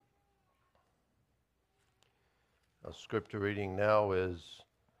Our scripture reading now is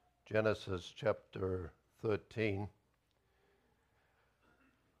Genesis chapter 13.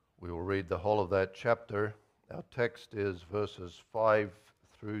 We will read the whole of that chapter. Our text is verses 5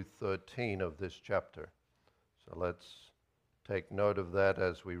 through 13 of this chapter. So let's take note of that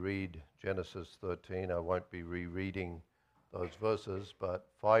as we read Genesis 13. I won't be rereading those verses, but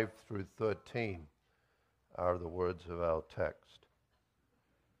 5 through 13 are the words of our text.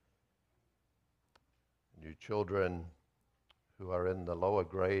 You children who are in the lower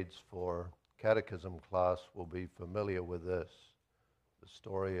grades for catechism class will be familiar with this. The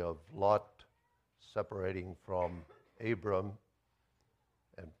story of Lot separating from Abram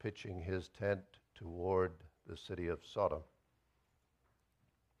and pitching his tent toward the city of Sodom.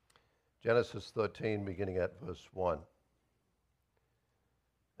 Genesis 13, beginning at verse 1.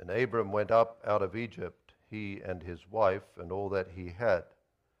 And Abram went up out of Egypt, he and his wife, and all that he had,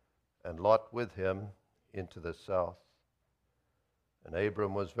 and Lot with him, into the south. And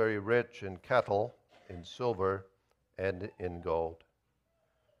Abram was very rich in cattle, in silver, and in gold.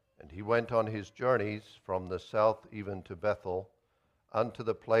 And he went on his journeys from the south even to Bethel, unto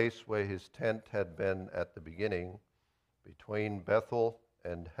the place where his tent had been at the beginning, between Bethel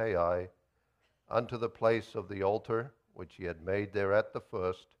and Hai, unto the place of the altar which he had made there at the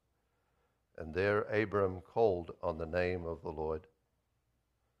first. And there Abram called on the name of the Lord.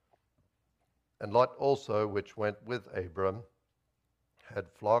 And Lot also, which went with Abram,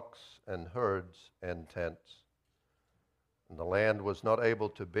 had flocks and herds and tents. And the land was not able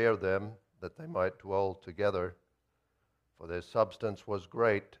to bear them, that they might dwell together, for their substance was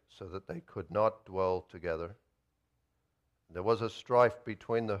great, so that they could not dwell together. And there was a strife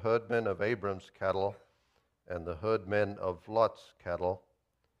between the herdmen of Abram's cattle and the herdmen of Lot's cattle,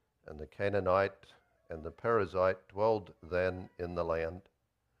 and the Canaanite and the Perizzite dwelled then in the land.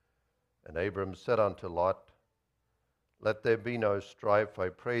 And Abram said unto Lot, Let there be no strife, I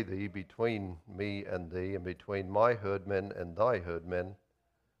pray thee, between me and thee, and between my herdmen and thy herdmen,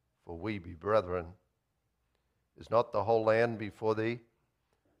 for we be brethren. Is not the whole land before thee?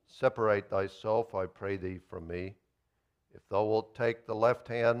 Separate thyself, I pray thee, from me. If thou wilt take the left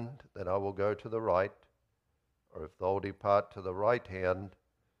hand, then I will go to the right, or if thou depart to the right hand,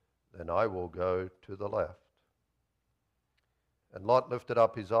 then I will go to the left. And Lot lifted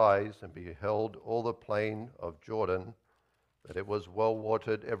up his eyes, and beheld all the plain of Jordan, that it was well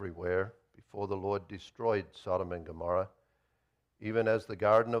watered everywhere, before the Lord destroyed Sodom and Gomorrah, even as the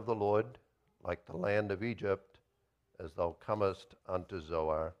garden of the Lord, like the land of Egypt, as thou comest unto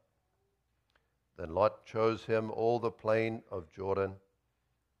Zoar. Then Lot chose him all the plain of Jordan,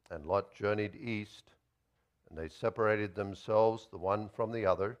 and Lot journeyed east, and they separated themselves the one from the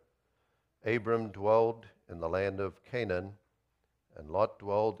other. Abram dwelled in the land of Canaan, and Lot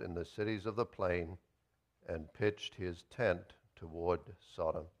dwelled in the cities of the plain, and pitched his tent toward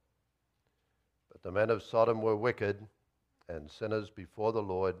Sodom. But the men of Sodom were wicked, and sinners before the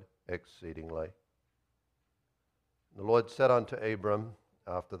Lord exceedingly. The Lord said unto Abram,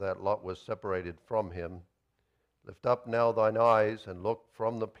 after that Lot was separated from him, Lift up now thine eyes, and look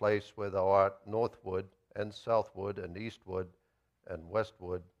from the place where thou art northward, and southward, and eastward, and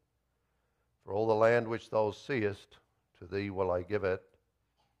westward. For all the land which thou seest, to thee will I give it,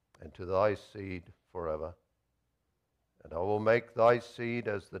 and to thy seed forever. And I will make thy seed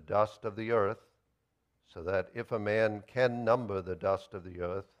as the dust of the earth, so that if a man can number the dust of the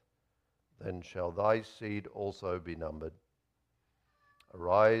earth, then shall thy seed also be numbered.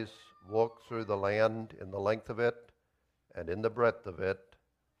 Arise, walk through the land in the length of it, and in the breadth of it,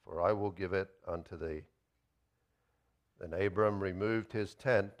 for I will give it unto thee. Then Abram removed his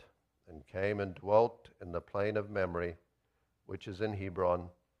tent, and came and dwelt in the plain of Mamre, which is in Hebron,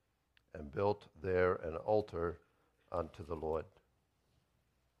 and built there an altar unto the Lord.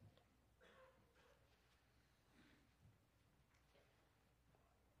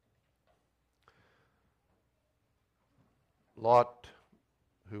 Lot,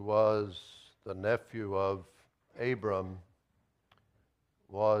 who was the nephew of Abram,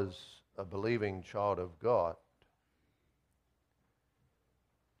 was a believing child of God.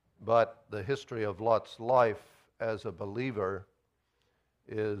 But the history of Lot's life as a believer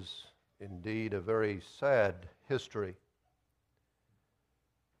is indeed a very sad history.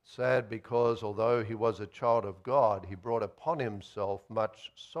 Sad because although he was a child of God, he brought upon himself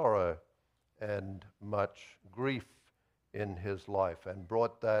much sorrow and much grief in his life, and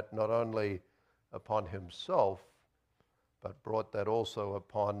brought that not only upon himself, but brought that also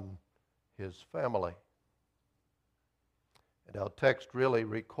upon his family. And our text really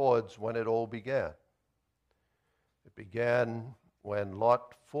records when it all began. It began when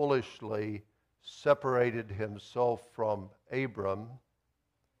Lot foolishly separated himself from Abram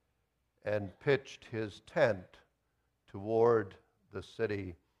and pitched his tent toward the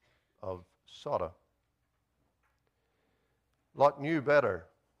city of Sodom. Lot knew better.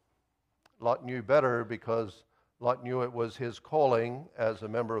 Lot knew better because Lot knew it was his calling as a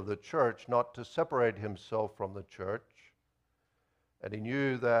member of the church not to separate himself from the church. And he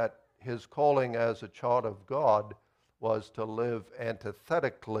knew that his calling as a child of God was to live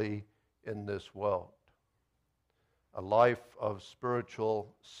antithetically in this world. A life of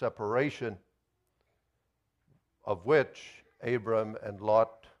spiritual separation, of which Abram and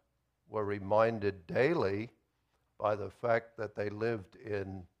Lot were reminded daily by the fact that they lived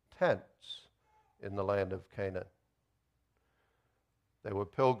in tents in the land of Canaan. They were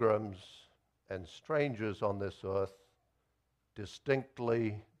pilgrims and strangers on this earth,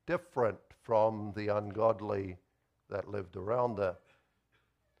 distinctly different from the ungodly that lived around them.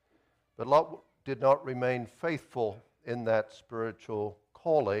 But Lot did not remain faithful in that spiritual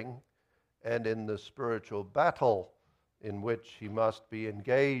calling and in the spiritual battle in which he must be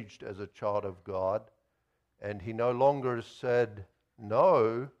engaged as a child of God, and he no longer said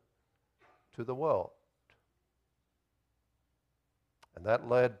no to the world. And that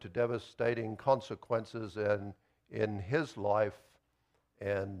led to devastating consequences in his life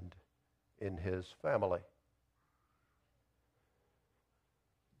and in his family.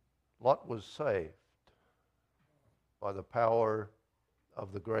 Lot was saved by the power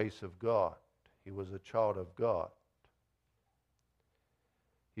of the grace of God. He was a child of God.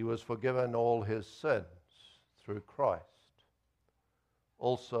 He was forgiven all his sins through Christ.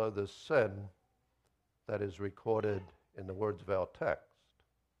 Also the sin that is recorded in the words of our text.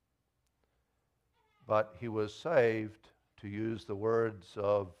 But he was saved, to use the words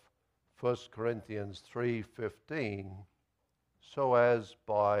of 1 Corinthians 3:15, so as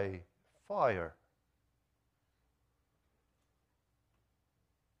by fire.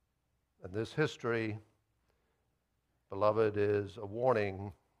 And this history, beloved, is a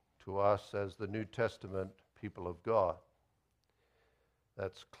warning to us as the New Testament people of God.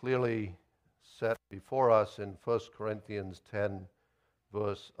 That's clearly set before us in 1 Corinthians 10,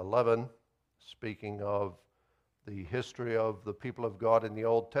 verse 11, speaking of the history of the people of God in the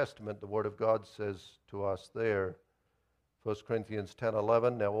Old Testament. The Word of God says to us there, 1 Corinthians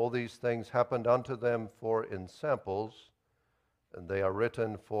 10:11, now all these things happened unto them for ensamples, and they are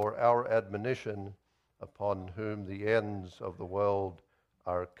written for our admonition, upon whom the ends of the world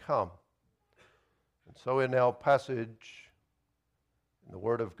are come. And so in our passage, in the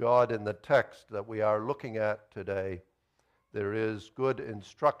Word of God, in the text that we are looking at today, there is good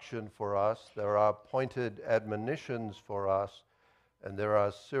instruction for us, there are pointed admonitions for us, and there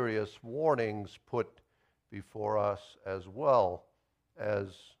are serious warnings put before us as well as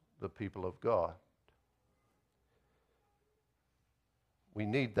the people of God. We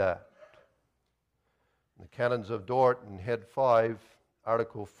need that. The Canons of Dort in Head 5,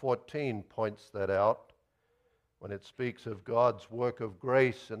 Article 14 points that out. When it speaks of God's work of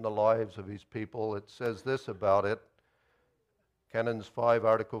grace in the lives of his people, it says this about it. Canons 5,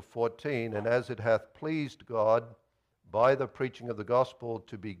 Article 14, and as it hath pleased God by the preaching of the gospel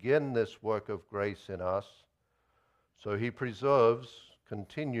to begin this work of grace in us, so he preserves,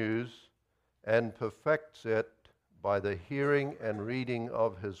 continues, and perfects it by the hearing and reading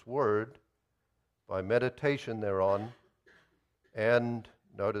of his word, by meditation thereon, and,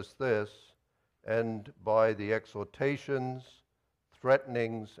 notice this, and by the exhortations,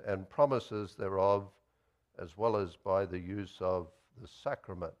 threatenings, and promises thereof, as well as by the use of the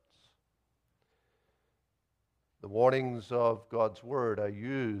sacraments. The warnings of God's word are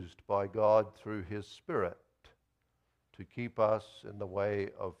used by God through his Spirit to keep us in the way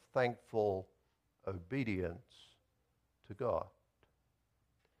of thankful obedience to God.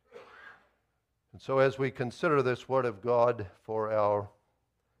 And so as we consider this word of God for our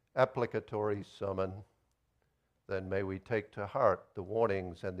applicatory sermon, then may we take to heart the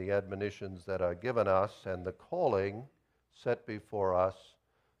warnings and the admonitions that are given us and the calling set before us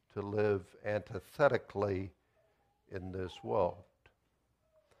to live antithetically in this world.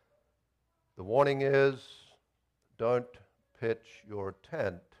 The warning is, don't pitch your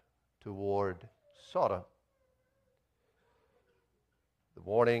tent toward Sodom. The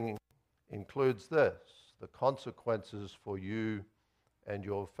warning includes this: the consequences for you and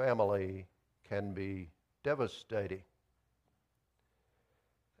your family can be devastating.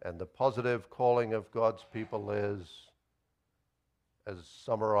 And the positive calling of God's people is, as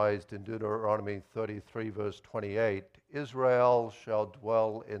summarized in Deuteronomy 33, verse 28, Israel shall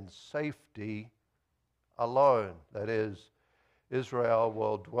dwell in safety alone. That is, Israel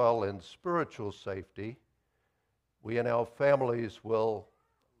will dwell in spiritual safety, we and our families will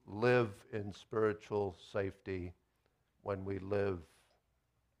live in spiritual safety when we live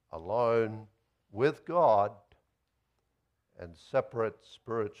alone with God and separate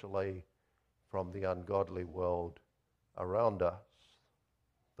spiritually from the ungodly world around us.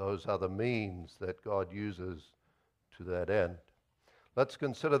 Those are the means that God uses to that end. Let's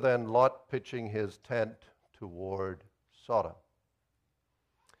consider then Lot pitching his tent toward Sodom.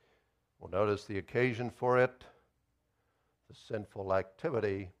 We'll notice the occasion for it, the sinful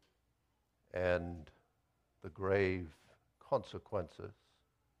activity, and the grave consequences.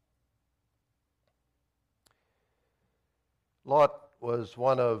 Lot was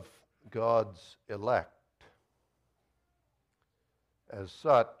one of God's elect. As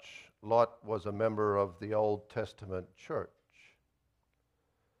such, Lot was a member of the Old Testament church.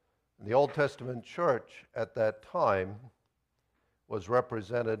 The Old Testament church at that time was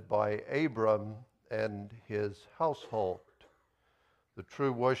represented by Abram and his household. The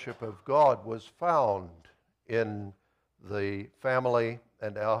true worship of God was found in the family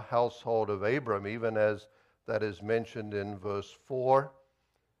and our household of Abram, even as that is mentioned in verse 4,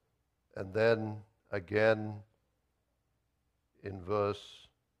 and then again in verse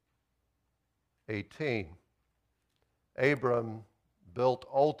 18. Abram built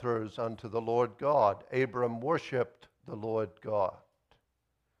altars unto the Lord God. Abram worshipped the Lord God.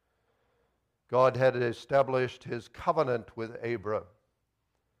 God had established his covenant with Abram.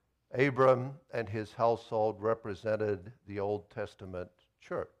 Abram and his household represented the Old Testament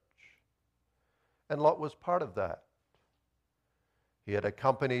church. And Lot was part of that. He had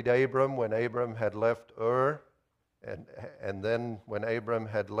accompanied Abram when Abram had left Ur, and then when Abram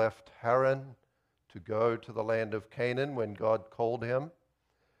had left Haran to go to the land of Canaan when God called him.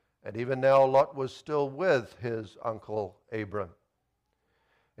 And even now Lot was still with his uncle Abram.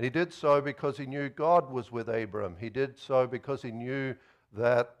 And he did so because he knew God was with Abram. He did so because he knew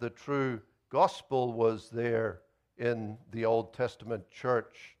that the true gospel was there in the Old Testament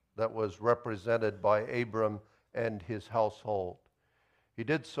church that was represented by Abram and his household. He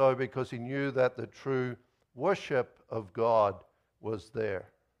did so because he knew that the true worship of God was there.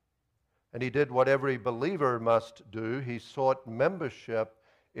 And he did what every believer must do. He sought membership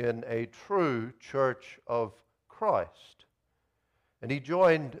in a true church of Christ. And he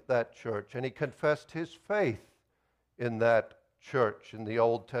joined that church, and he confessed his faith in that church, in the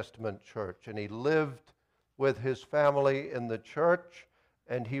Old Testament church. And he lived with his family in the church,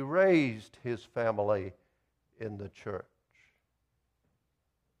 and he raised his family in the church.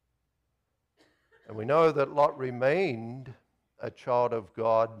 And we know that Lot remained a child of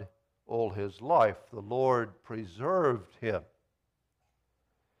God all his life. The Lord preserved him.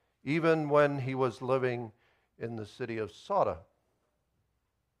 Even when he was living in the city of Sodom.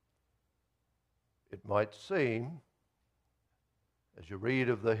 It might seem, as you read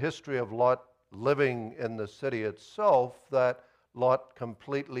of the history of Lot living in the city itself, that Lot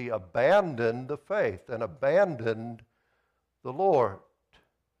completely abandoned the faith and abandoned the Lord.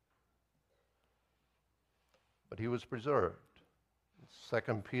 But he was preserved. 2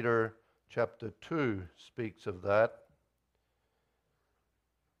 Peter chapter 2 speaks of that,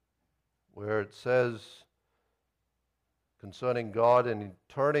 where it says concerning God, in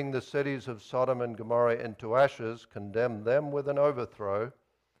turning the cities of Sodom and Gomorrah into ashes, condemned them with an overthrow,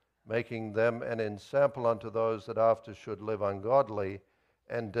 making them an ensample unto those that after should live ungodly,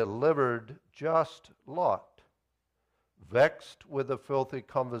 and delivered just Lot, vexed with the filthy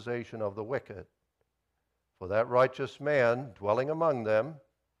conversation of the wicked. For that righteous man, dwelling among them,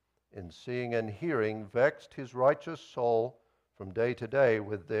 in seeing and hearing, vexed his righteous soul from day to day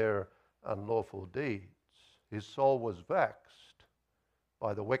with their unlawful deeds. His soul was vexed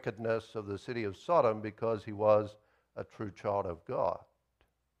by the wickedness of the city of Sodom because he was a true child of God.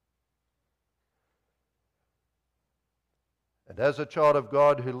 And as a child of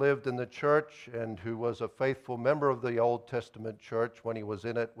God who lived in the church and who was a faithful member of the Old Testament church when he was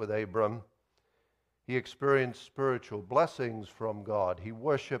in it with Abram, he experienced spiritual blessings from God. He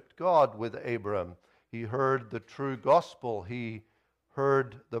worshiped God with Abram. He heard the true gospel. He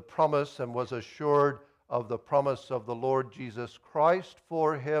heard the promise and was assured of the promise of the Lord Jesus Christ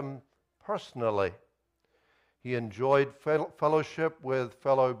for him personally. He enjoyed fellowship with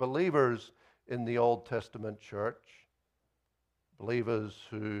fellow believers in the Old Testament church, believers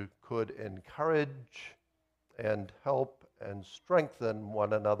who could encourage and help and strengthen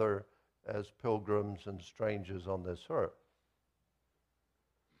one another as pilgrims and strangers on this earth.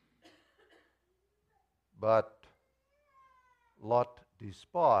 But Lot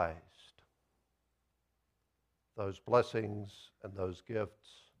despised those blessings and those gifts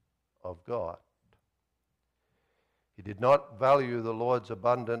of God. He did not value the Lord's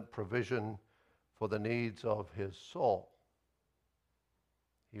abundant provision for the needs of his soul.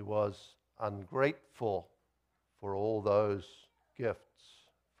 He was ungrateful for all those gifts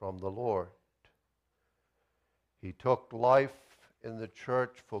from the Lord. He took life in the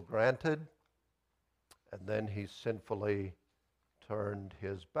church for granted, and then he sinfully turned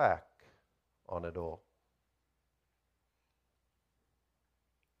his back on it all.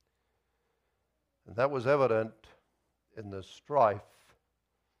 And that was evident in the strife,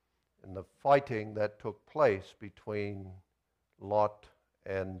 in the fighting that took place between Lot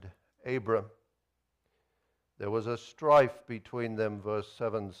and Abram. There was a strife between them, verse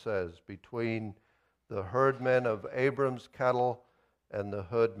 7 says, between the herdmen of Abram's cattle and the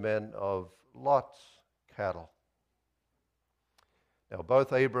herdmen of Lot's cattle. Now,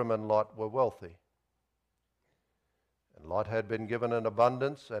 both Abram and Lot were wealthy. And Lot had been given an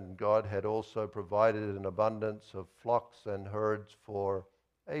abundance, and God had also provided an abundance of flocks and herds for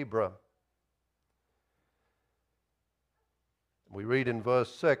Abram. We read in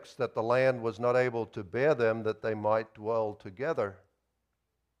verse 6 that the land was not able to bear them, that they might dwell together.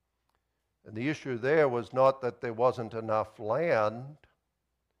 And the issue there was not that there wasn't enough land,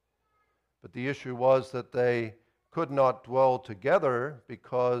 but the issue was that they could not dwell together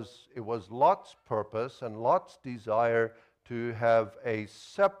because it was Lot's purpose and Lot's desire to have a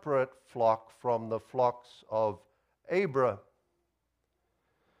separate flock from the flocks of Abram.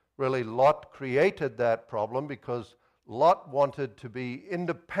 Really, Lot created that problem because Lot wanted to be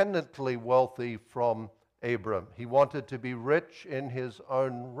independently wealthy from Abram. He wanted to be rich in his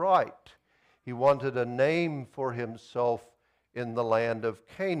own right. He wanted a name for himself in the land of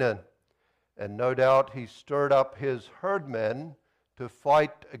Canaan. And no doubt he stirred up his herdmen to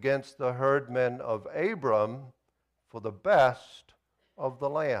fight against the herdmen of Abram for the best of the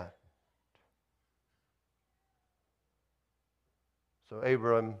land. So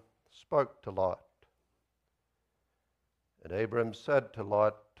Abram spoke to Lot. And Abram said to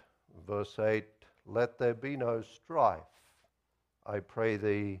Lot, verse 8, "Let there be no strife, I pray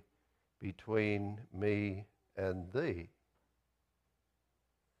thee, between me and thee."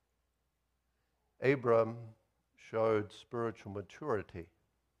 Abram showed spiritual maturity,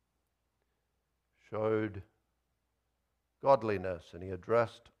 showed godliness, and he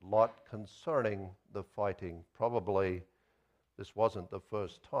addressed Lot concerning the fighting. Probably this wasn't the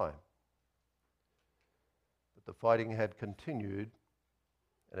first time. But the fighting had continued,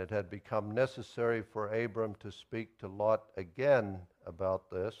 and it had become necessary for Abram to speak to Lot again about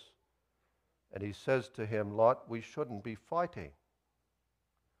this. And he says to him, "Lot, we shouldn't be fighting.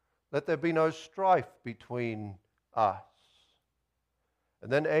 Let there be no strife between us."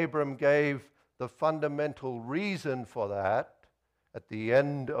 And then Abram gave the fundamental reason for that at the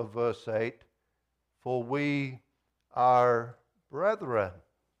end of verse 8, "For we are brethren."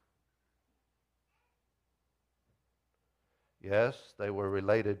 Yes, they were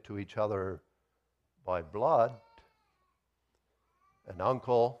related to each other by blood, an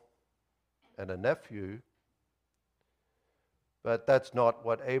uncle and a nephew. But that's not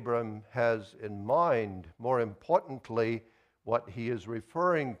what Abram has in mind. More importantly, what he is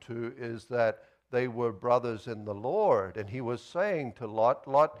referring to is that they were brothers in the Lord. And he was saying to Lot,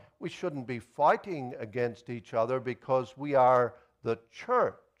 "Lot, we shouldn't be fighting against each other because we are the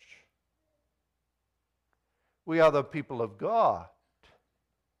church. We are the people of God.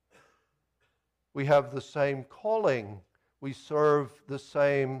 We have the same calling. We serve the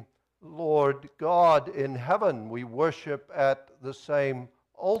same Lord God in heaven. We worship at the same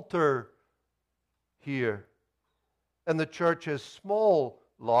altar here. And the church is small,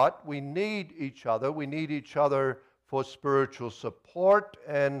 Lot. We need each other. We need each other for spiritual support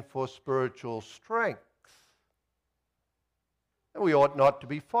and for spiritual strength. And we ought not to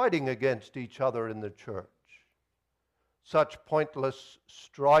be fighting against each other in the church. Such pointless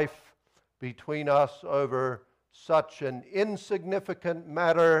strife between us over such an insignificant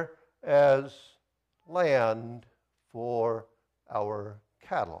matter as land for our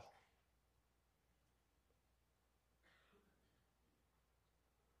cattle."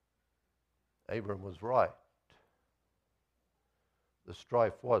 Abram was right. The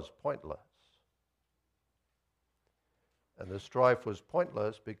strife was pointless. And the strife was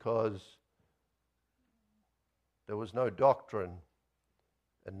pointless because there was no doctrine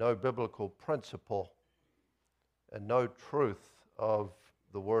and no biblical principle and no truth of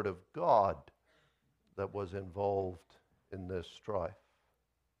the Word of God that was involved in this strife.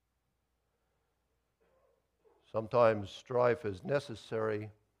 Sometimes strife is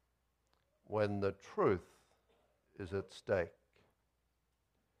necessary when the truth is at stake.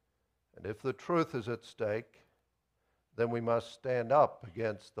 And if the truth is at stake, then we must stand up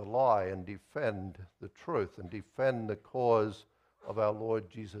against the lie and defend the truth and defend the cause of our Lord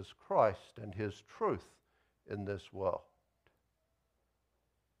Jesus Christ and his truth in this world.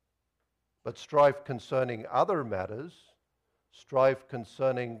 But strife concerning other matters, strife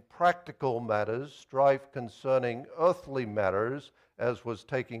concerning practical matters, strife concerning earthly matters, as was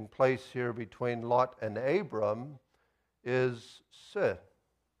taking place here between Lot and Abram, is sin.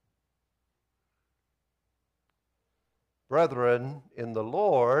 Brethren in the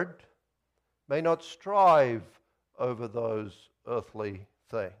Lord may not strive over those earthly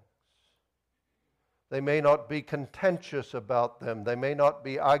things. They may not be contentious about them. They may not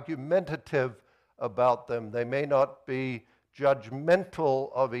be argumentative about them. They may not be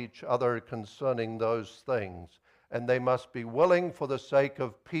judgmental of each other concerning those things. And they must be willing, for the sake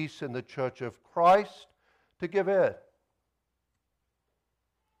of peace in the church of Christ, to give in,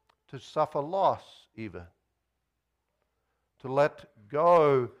 to suffer loss even, to let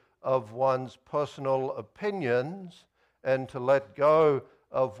go of one's personal opinions and to let go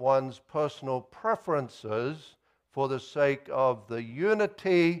of one's personal preferences for the sake of the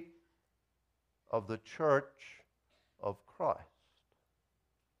unity of the church of Christ.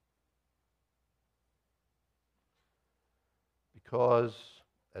 Because,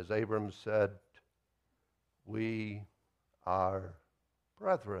 as Abram said, we are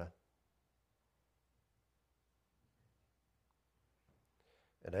brethren.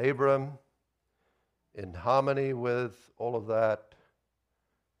 And Abram, in harmony with all of that,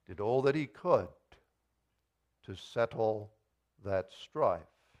 did all that he could to settle that strife.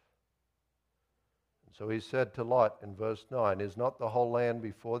 And so he said to Lot in verse 9, "Is not the whole land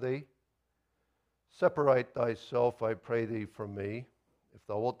before thee? Separate thyself, I pray thee, from me. If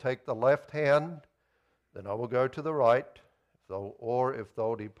thou wilt take the left hand, then I will go to the right. If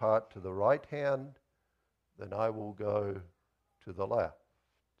thou depart to the right hand, then I will go to the left."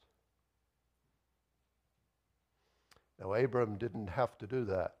 Now, Abram didn't have to do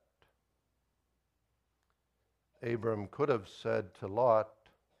that. Abram could have said to Lot,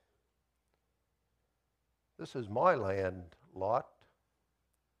 "This is my land, Lot.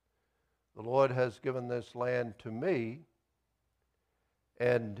 The Lord has given this land to me,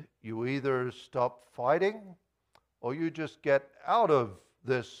 and you either stop fighting or you just get out of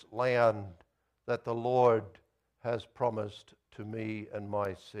this land that the Lord has promised to me and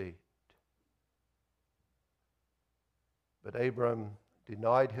my seed." But Abram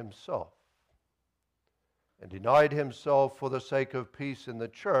denied himself, and denied himself for the sake of peace in the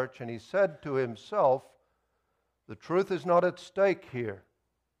church, and he said to himself, the truth is not at stake here.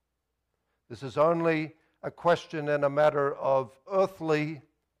 This is only a question and a matter of earthly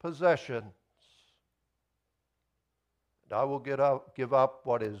possessions. And I will give up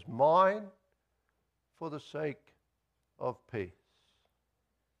what is mine for the sake of peace.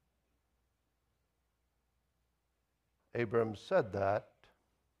 Abram said that,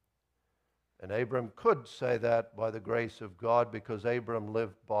 and Abram could say that by the grace of God because Abram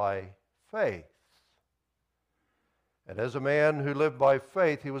lived by faith. And as a man who lived by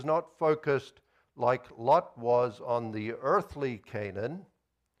faith, he was not focused like Lot was on the earthly Canaan.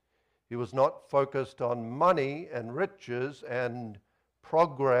 He was not focused on money and riches and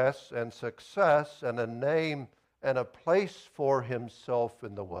progress and success and a name and a place for himself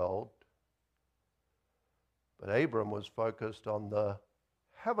in the world. But Abram was focused on the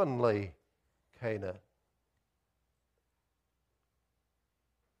heavenly Canaan.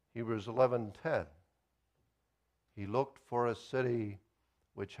 Hebrews 11:10. He looked for a city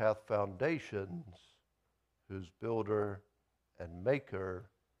which hath foundations, whose builder and maker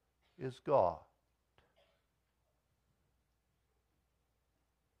is God.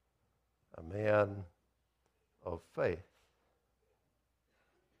 A man of faith.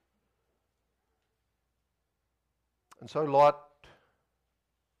 And so Lot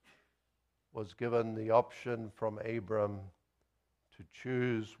was given the option from Abram to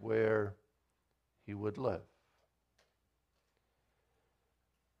choose where he would live.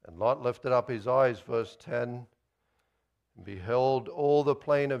 And Lot lifted up his eyes, verse 10, and beheld all the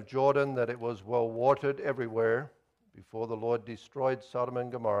plain of Jordan, that it was well watered everywhere, before the Lord destroyed Sodom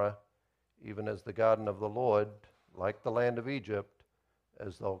and Gomorrah, even as the garden of the Lord, like the land of Egypt,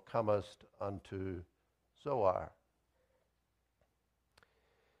 as thou comest unto Zoar.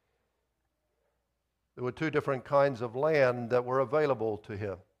 There were two different kinds of land that were available to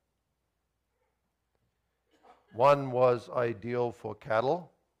him. One was ideal for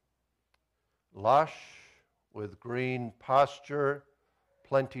cattle, lush, with green pasture,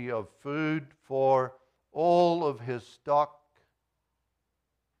 plenty of food for all of his stock.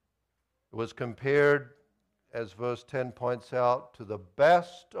 It was compared, as verse 10 points out, to the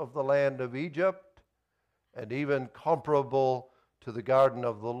best of the land of Egypt, and even comparable to the garden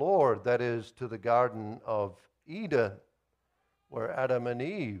of the Lord, that is, to the Garden of Eden, where Adam and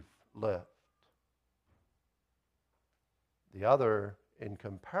Eve lived. The other, in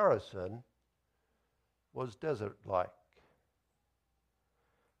comparison, was desert-like.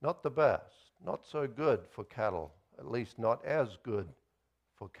 Not the best, not so good for cattle, at least not as good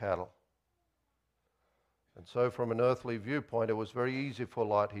for cattle. And so from an earthly viewpoint, it was very easy for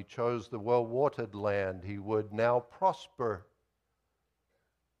Lot. He chose the well-watered land. He would now prosper.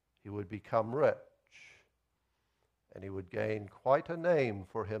 He would become rich. And he would gain quite a name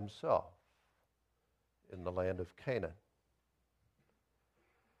for himself in the land of Canaan.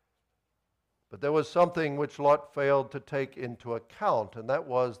 But there was something which Lot failed to take into account, and that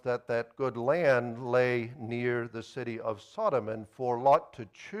was that that good land lay near the city of Sodom. And for Lot to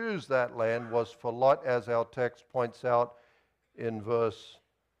choose that land was for Lot, as our text points out in verse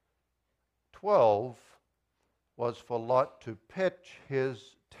 12, was for Lot to pitch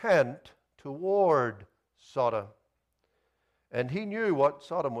his tent toward Sodom. And he knew what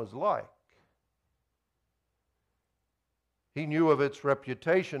Sodom was like. He knew of its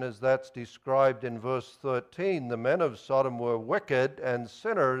reputation, as that's described in verse 13. The men of Sodom were wicked and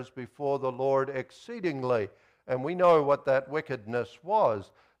sinners before the Lord exceedingly. And we know what that wickedness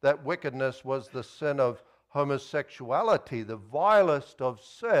was. That wickedness was the sin of homosexuality, the vilest of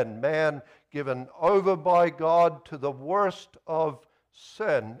sin. Man given over by God to the worst of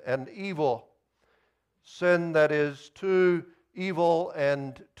sin and evil. Sin that is too evil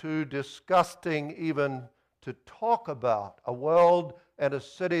and too disgusting even to talk about. A world and a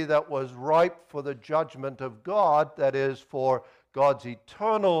city that was ripe for the judgment of God, that is, for God's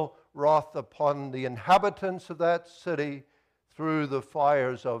eternal wrath upon the inhabitants of that city through the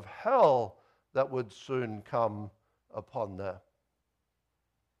fires of hell that would soon come upon them.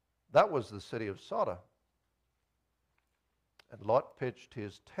 That was the city of Sodom. And Lot pitched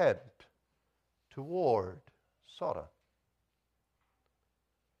his tent toward Sodom.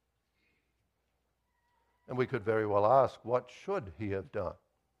 And we could very well ask, what should he have done?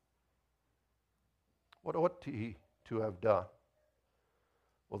 What ought he to have done?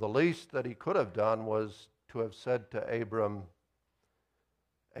 Well, the least that he could have done was to have said to Abram,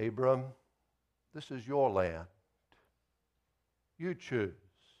 Abram, this is your land. You choose.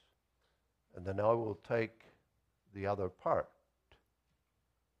 And then I will take the other part.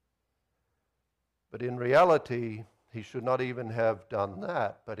 But in reality, he should not even have done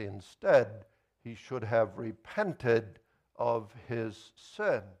that, but instead, he should have repented of his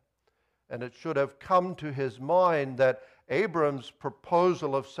sin. And it should have come to his mind that Abram's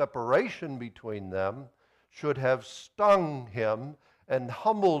proposal of separation between them should have stung him and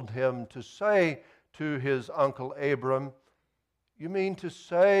humbled him to say to his uncle Abram, you mean to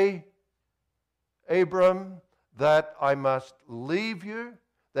say, Abram, that I must leave you,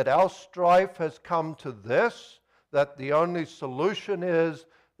 that our strife has come to this, that the only solution is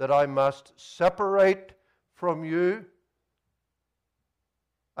that I must separate from you?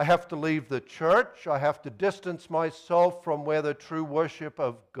 I have to leave the church. I have to distance myself from where the true worship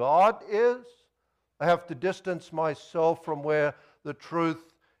of God is. I have to distance myself from where the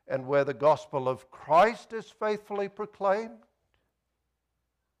truth and where the gospel of Christ is faithfully proclaimed.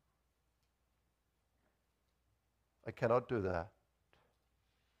 I cannot do that.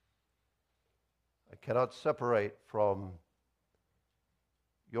 I cannot separate from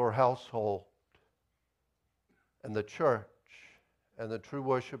your household and the church and the true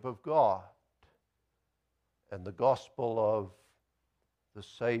worship of God and the gospel of the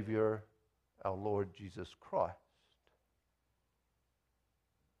Savior, our Lord Jesus Christ.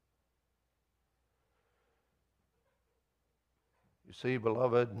 You see,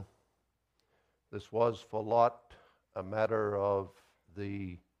 beloved, this was for Lot a matter of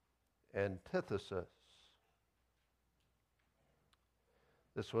the antithesis.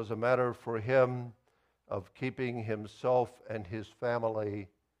 This was a matter for him of keeping himself and his family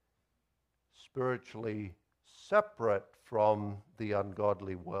spiritually separate from the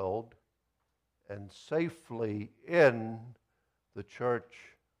ungodly world and safely in the church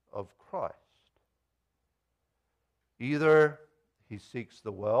of Christ. Either he seeks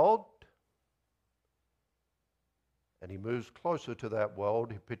the world and he moves closer to that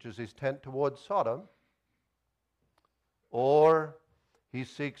world, he pitches his tent towards Sodom, or he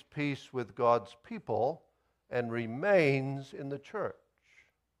seeks peace with God's people and remains in the church.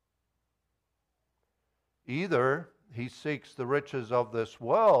 Either he seeks the riches of this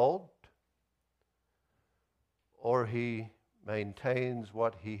world or he maintains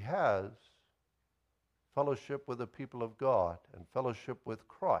what he has, fellowship with the people of God, and fellowship with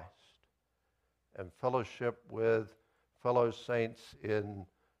Christ, and fellowship with fellow saints in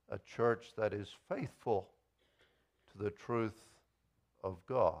a church that is faithful to the truth of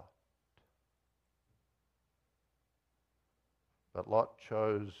God. But Lot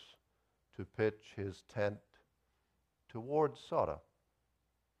chose to pitch his tent towards Sodom.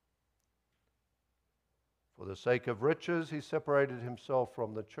 For the sake of riches, he separated himself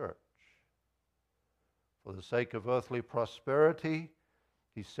from the church. For the sake of earthly prosperity,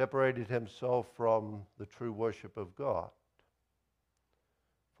 he separated himself from the true worship of God.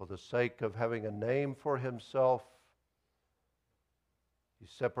 For the sake of having a name for himself, he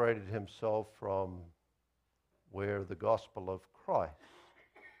separated himself from where the gospel of Christ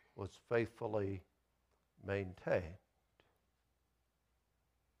was faithfully maintained.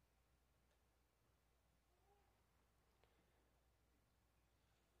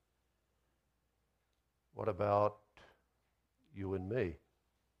 What about you and me?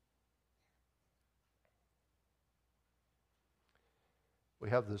 We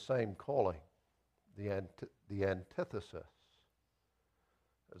have the same calling, the antithesis.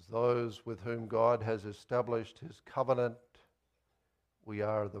 As those with whom God has established his covenant, we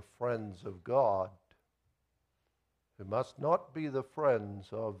are the friends of God, who must not be the friends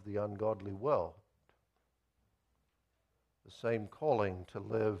of the ungodly world. The same calling to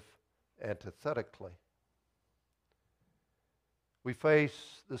live antithetically. We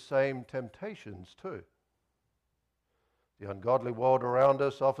face the same temptations too. The ungodly world around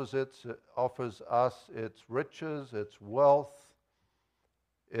us offers us its riches, its wealth,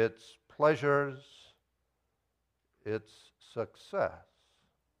 its pleasures, its success.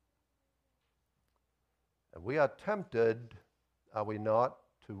 And we are tempted, are we not,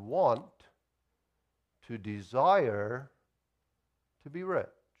 to want, to desire to be rich,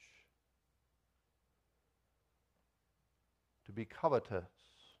 to be covetous,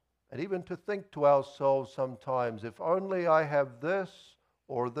 and even to think to ourselves sometimes, if only I have this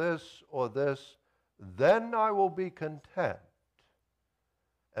or this or this, then I will be content,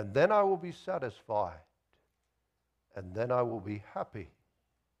 and then I will be satisfied, and then I will be happy.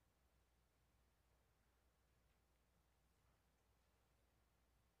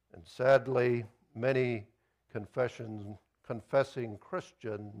 And sadly, many confessing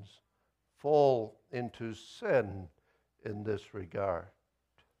Christians fall into sin in this regard.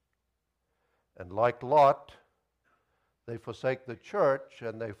 And like Lot, they forsake the church,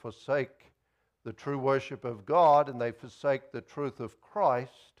 and they forsake the true worship of God, and they forsake the truth of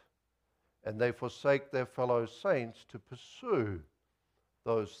Christ, and they forsake their fellow saints to pursue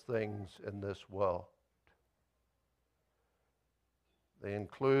those things in this world. They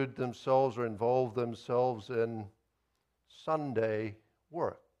include themselves or involve themselves in Sunday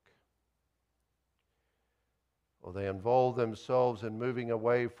work. Or they involve themselves in moving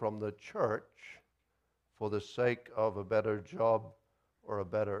away from the church for the sake of a better job or a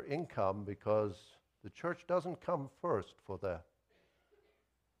better income, because the church doesn't come first for that.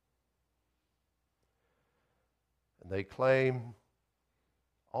 And they claim,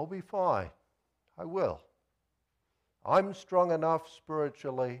 I'll be fine. I will. I'm strong enough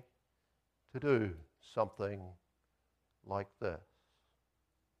spiritually to do something like this.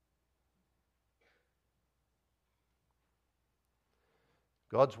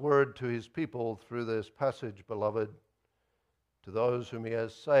 God's word to his people through this passage, beloved, to those whom he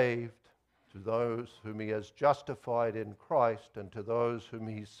has saved, to those whom he has justified in Christ, and to those whom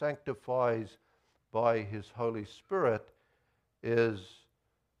he sanctifies by his Holy Spirit, is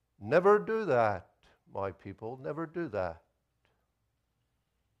never do that, my people, never do that.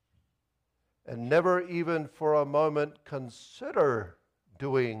 And never even for a moment consider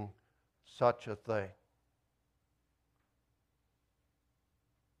doing such a thing.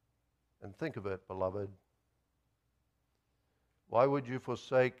 And think of it, beloved. Why would you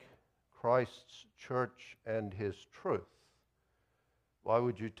forsake Christ's church and his truth? Why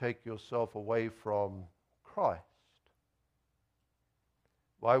would you take yourself away from Christ?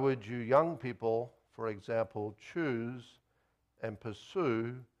 Why would you young people, for example, choose and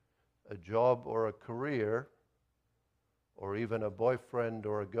pursue a job or a career, or even a boyfriend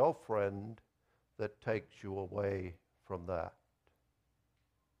or a girlfriend that takes you away from that?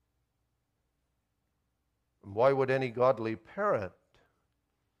 And why would any godly parent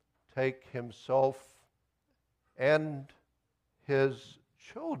take himself and his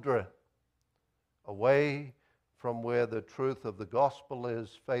children away from where the truth of the gospel is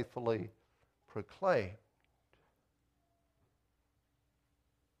faithfully proclaimed?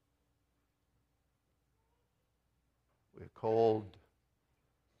 called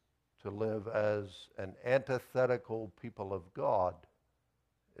to live as an antithetical people of God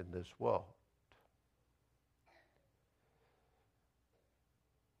in this world.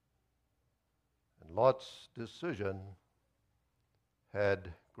 And Lot's decision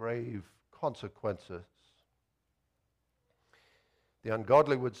had grave consequences. The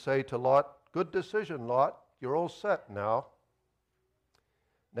ungodly would say to Lot, "Good decision, Lot. You're all set now.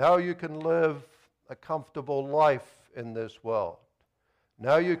 Now you can live a comfortable life in this world.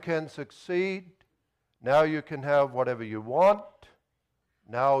 Now you can succeed. Now you can have whatever you want.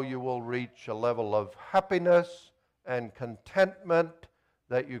 Now you will reach a level of happiness and contentment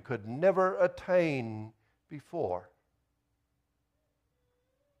that you could never attain before."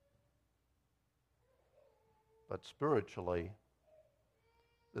 But spiritually,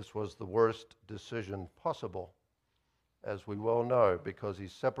 this was the worst decision possible, as we well know, because he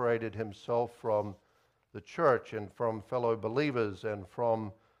separated himself from the church and from fellow believers and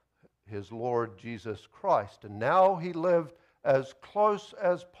from his Lord Jesus Christ. And now he lived as close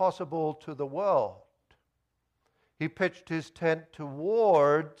as possible to the world. He pitched his tent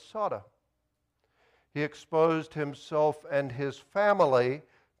toward Sodom. He exposed himself and his family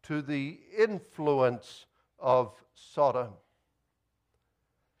to the influence of Sodom.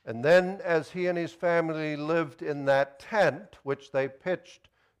 And then, as he and his family lived in that tent, which they pitched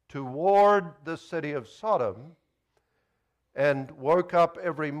toward the city of Sodom, and woke up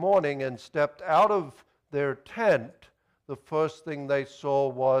every morning and stepped out of their tent, the first thing they saw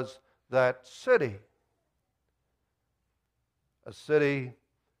was that city. A city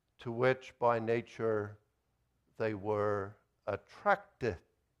to which by nature they were attracted.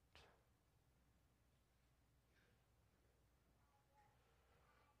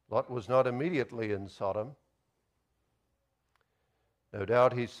 Lot was not immediately in Sodom. No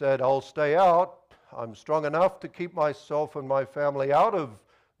doubt he said, "I'll stay out. I'm strong enough to keep myself and my family out of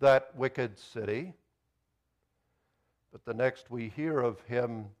that wicked city." But the next we hear of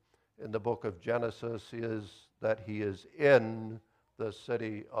him in the book of Genesis is that he is in the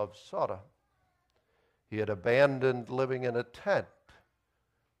city of Sodom. He had abandoned living in a tent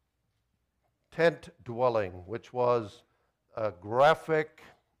dwelling, which was a graphic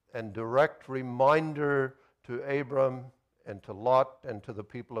and direct reminder to Abram and to Lot and to the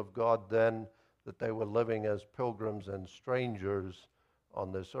people of God then that they were living as pilgrims and strangers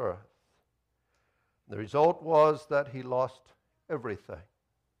on this earth. The result was that he lost everything.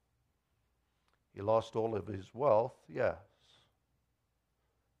 He lost all of his wealth, yes.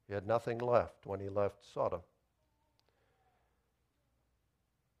 He had nothing left when he left Sodom.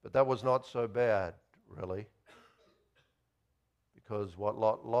 But that was not so bad, really, because what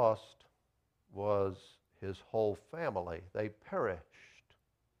Lot lost was his whole family. They perished.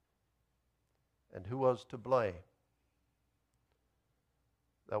 And who was to blame?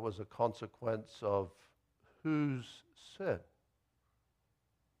 That was a consequence of whose sin?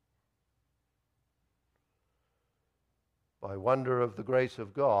 By wonder of the grace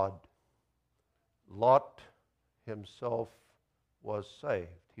of God, Lot himself was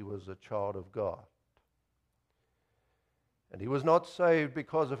saved. He was a child of God. And he was not saved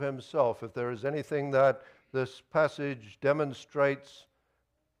because of himself. If there is anything that this passage demonstrates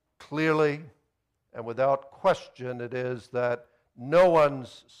clearly and without question, it is that no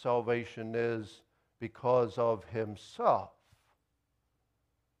one's salvation is because of himself.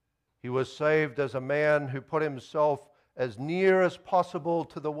 He was saved as a man who put himself as near as possible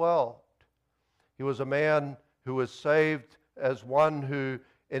to the world. He was a man who was saved as one who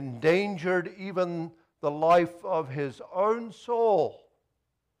endangered even the life of his own soul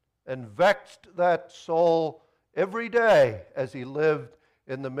and vexed that soul every day as he lived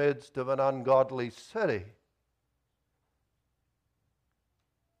in the midst of an ungodly city.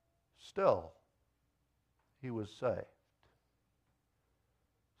 Still, he was saved.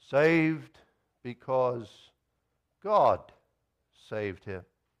 Saved because God saved him.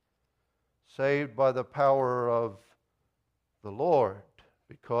 Saved by the power of the Lord,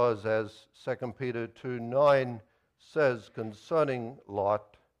 because as 2 Peter 2:9 says concerning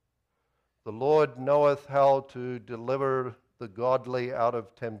Lot, the Lord knoweth how to deliver the godly out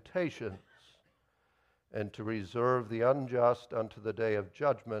of temptations, and to reserve the unjust unto the day of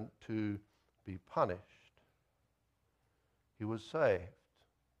judgment to be punished. He was saved,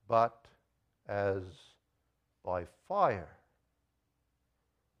 but as by fire,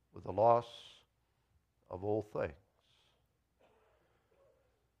 with the loss of all things.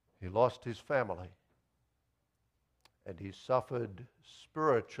 He lost his family, and he suffered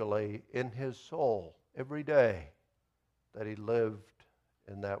spiritually in his soul every day that he lived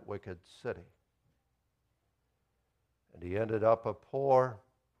in that wicked city. And he ended up a poor,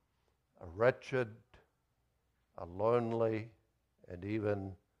 a wretched, a lonely, and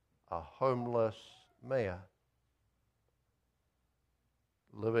even a homeless man,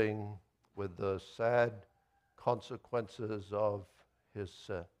 living with the sad consequences of his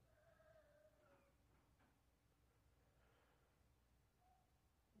sin.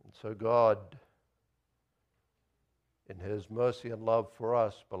 And so God, in his mercy and love for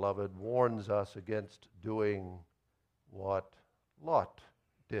us, beloved, warns us against doing what Lot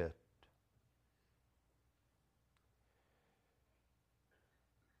did.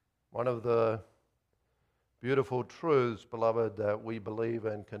 One of the beautiful truths, beloved, that we believe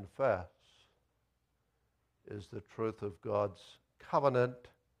and confess is the truth of God's covenant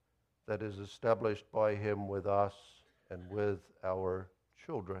that is established by him with us and with our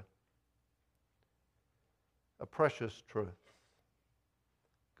children. A precious truth.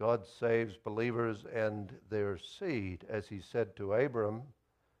 God saves believers and their seed, as he said to Abram,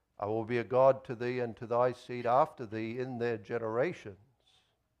 I will be a God to thee and to thy seed after thee in their generations.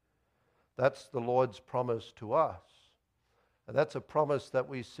 That's the Lord's promise to us. And that's a promise that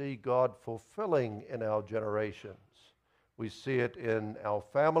we see God fulfilling in our generations. We see it in our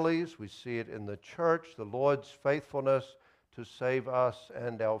families. We see it in the church, the Lord's faithfulness to save us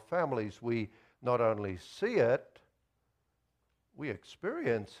and our families. We not only see it, we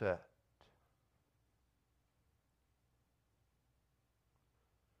experience it.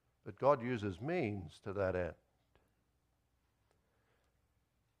 But God uses means to that end.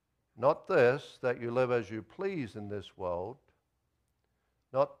 Not this, that you live as you please in this world.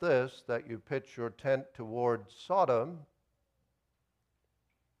 Not this, that you pitch your tent toward Sodom.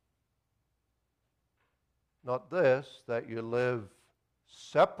 Not this, that you live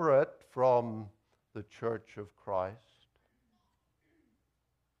separate from the church of Christ.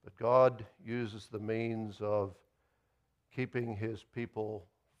 But God uses the means of keeping his people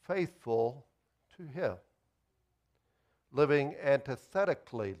faithful to him. Living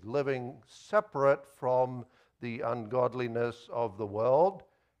antithetically, living separate from the ungodliness of the world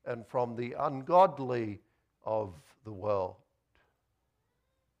and from the ungodly of the world.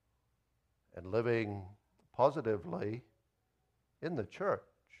 And living positively in the church.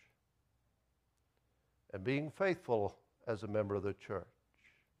 And being faithful as a member of the church.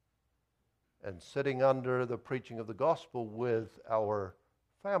 And sitting under the preaching of the gospel with our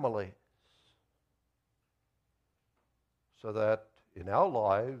families. So that in our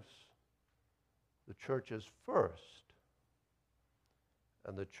lives, the church is first,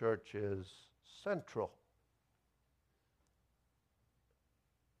 and the church is central.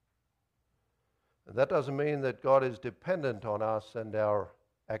 And that doesn't mean that God is dependent on us and our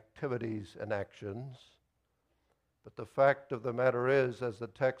activities and actions, but the fact of the matter is, as the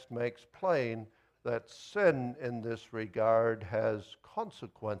text makes plain, that sin in this regard has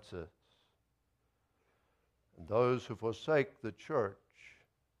consequences. And those who forsake the church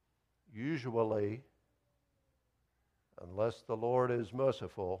usually, unless the Lord is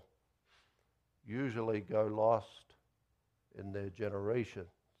merciful, usually go lost in their generations.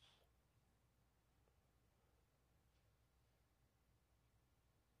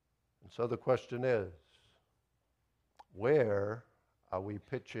 And so the question is, where are we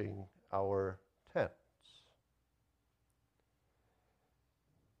pitching our tents?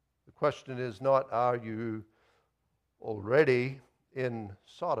 The question is not, are you already in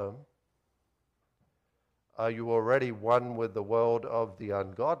Sodom? Are you already one with the world of the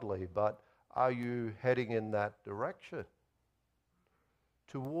ungodly? But are you heading in that direction?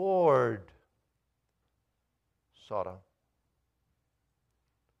 Toward Sodom.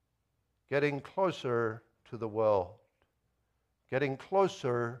 Getting closer to the world. Getting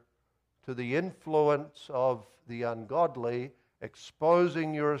closer to the influence of the ungodly,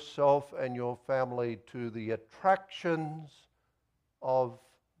 exposing yourself and your family to the attractions of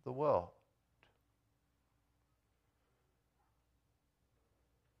the world.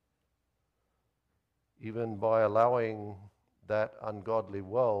 Even by allowing that ungodly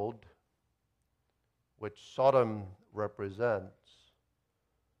world, which Sodom represents,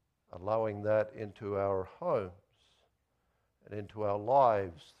 allowing that into our homes and into our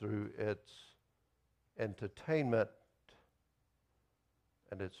lives through its entertainment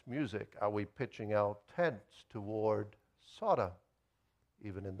and its music. Are we pitching our tents toward Sodom,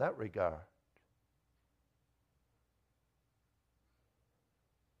 even in that regard?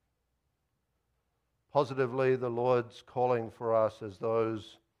 Positively, the Lord's calling for us as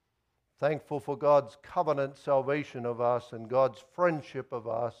those thankful for God's covenant salvation of us and God's friendship of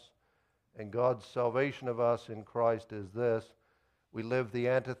us and God's salvation of us in Christ is this: we live the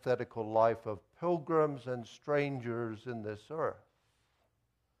antithetical life of pilgrims and strangers in this earth,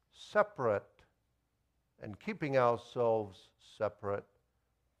 separate and keeping ourselves separate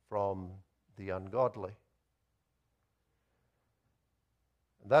from the ungodly.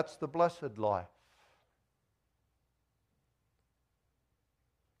 And that's the blessed life.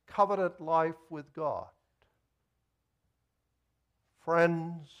 Covenant life with God.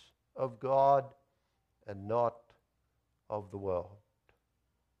 Friends of God and not of the world.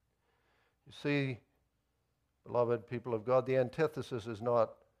 You see, beloved people of God, the antithesis is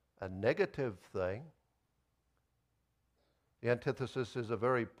not a negative thing. The antithesis is a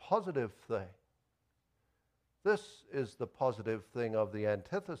very positive thing. This is the positive thing of the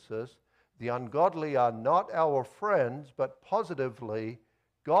antithesis. The ungodly are not our friends, but positively,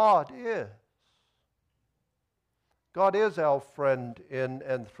 God is. God is our friend in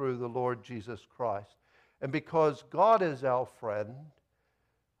and through the Lord Jesus Christ. And because God is our friend,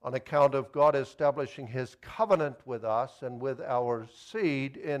 on account of God establishing His covenant with us and with our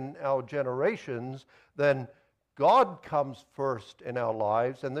seed in our generations, then God comes first in our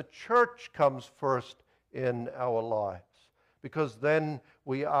lives and the church comes first in our lives. Because then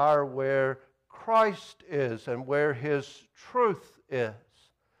we are where Christ is and where His truth is.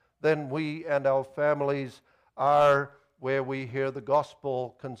 Then we and our families are where we hear the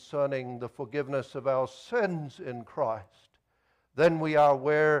gospel concerning the forgiveness of our sins in Christ. Then we are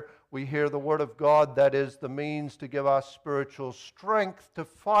where we hear the word of God that is the means to give us spiritual strength to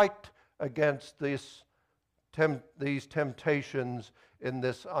fight against these temptations in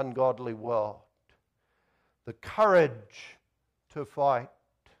this ungodly world. The courage to fight.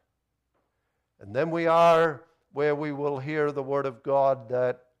 And then we are where we will hear the word of God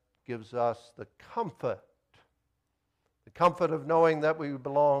that gives us the comfort of knowing that we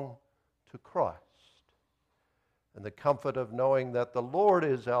belong to Christ, and the comfort of knowing that the Lord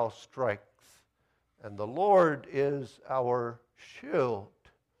is our strength, and the Lord is our shield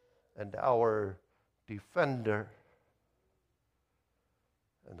and our defender,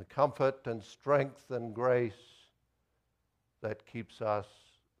 and the comfort and strength and grace that keeps us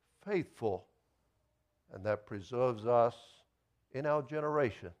faithful and that preserves us in our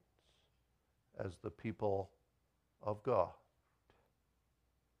generations as the people of God.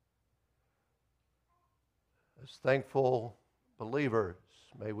 As thankful believers,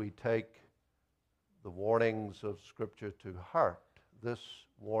 may we take the warnings of Scripture to heart, this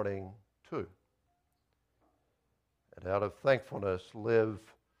warning too. And out of thankfulness, live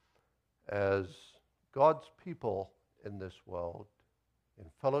as God's people in this world, in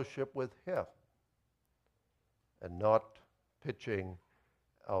fellowship with Him, and not pitching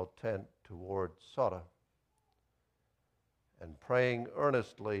our tent toward Sodom. And praying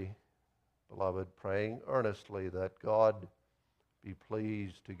earnestly, beloved, praying earnestly that God be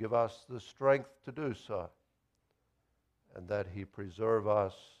pleased to give us the strength to do so, and that He preserve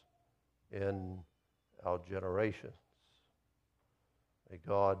us in our generations. May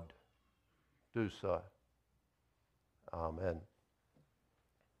God do so. Amen.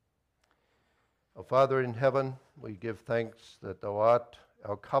 Our Father in heaven, we give thanks that Thou art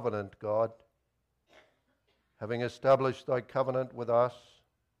our covenant God, having established Thy covenant with us,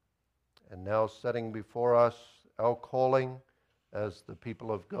 and now setting before us our calling as the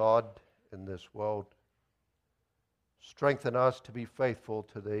people of God in this world. Strengthen us to be faithful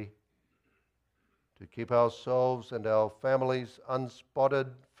to Thee, to keep ourselves and our families unspotted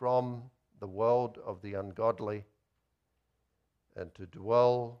from the world of the ungodly, and to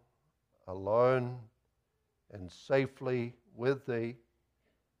dwell alone and safely with Thee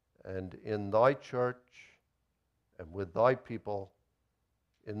and in Thy church and with Thy people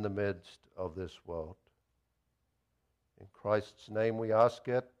in the midst of this world. In Christ's name we ask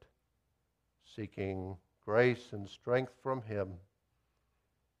it, seeking grace and strength from Him.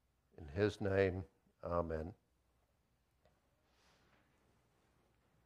 In His name, amen.